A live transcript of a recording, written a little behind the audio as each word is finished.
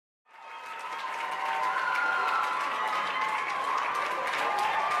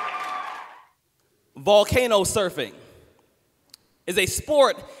Volcano surfing is a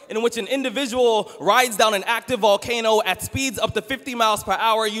sport in which an individual rides down an active volcano at speeds up to 50 miles per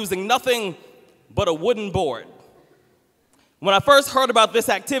hour using nothing but a wooden board. When I first heard about this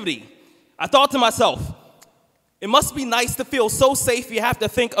activity, I thought to myself, it must be nice to feel so safe you have to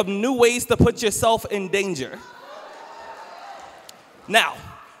think of new ways to put yourself in danger. Now,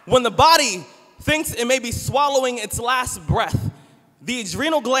 when the body thinks it may be swallowing its last breath, the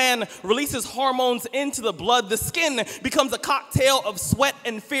adrenal gland releases hormones into the blood. The skin becomes a cocktail of sweat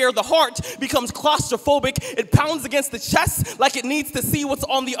and fear. The heart becomes claustrophobic. It pounds against the chest like it needs to see what's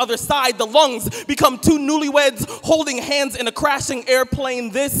on the other side. The lungs become two newlyweds holding hands in a crashing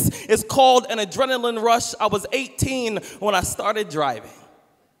airplane. This is called an adrenaline rush. I was 18 when I started driving.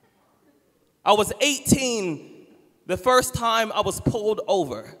 I was 18 the first time I was pulled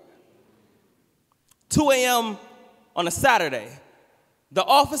over. 2 a.m. on a Saturday. The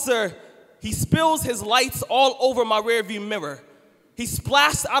officer, he spills his lights all over my rearview mirror. He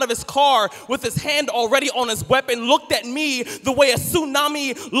splashed out of his car with his hand already on his weapon, looked at me the way a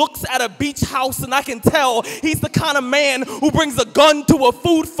tsunami looks at a beach house, and I can tell he's the kind of man who brings a gun to a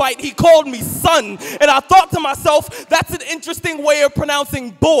food fight. He called me son, and I thought to myself, that's an interesting way of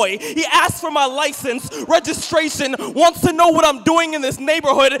pronouncing boy. He asked for my license, registration, wants to know what I'm doing in this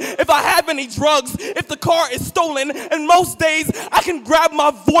neighborhood, if I have any drugs, if the car is stolen, and most days I can grab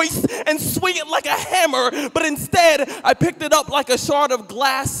my voice and swing it like a hammer, but instead I picked it up like a shard of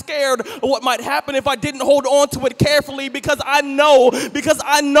glass, scared of what might happen if I didn't hold on to it carefully, because I know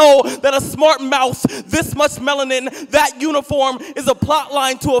that a smart mouth, this much melanin, that uniform is a plot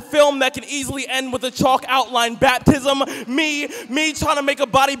line to a film that can easily end with a chalk outline. Baptism, me trying to make a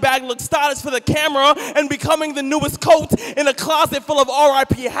body bag look stylish for the camera and becoming the newest coat in a closet full of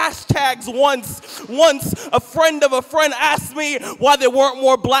RIP hashtags. Once a friend of a friend asked me why there weren't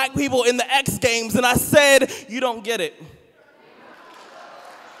more black people in the X Games, and I said, you don't get it.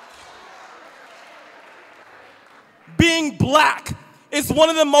 Being black is one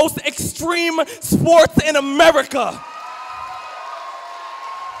of the most extreme sports in America.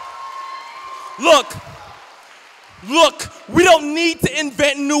 Look, we don't need to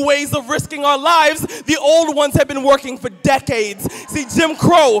invent new ways of risking our lives. The old ones have been working for decades. Jim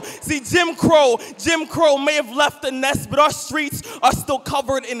Crow may have left the nest, but our streets are still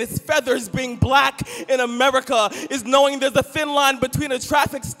covered in its feathers. Being black in America is knowing there's a thin line between a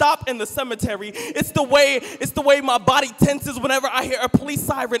traffic stop and the cemetery. It's the way my body tenses whenever I hear a police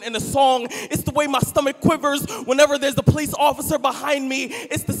siren in a song. It's the way my stomach quivers whenever there's a police officer behind me.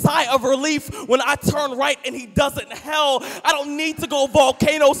 It's the sigh of relief when I turn right and he doesn't. Hell, I don't need to go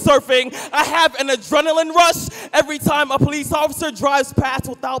volcano surfing. I have an adrenaline rush every time a police officer drives past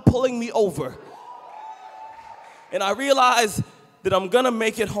without pulling me over. And I realize that I'm gonna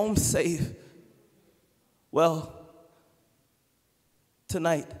make it home safe. Well,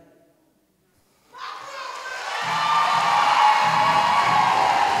 tonight.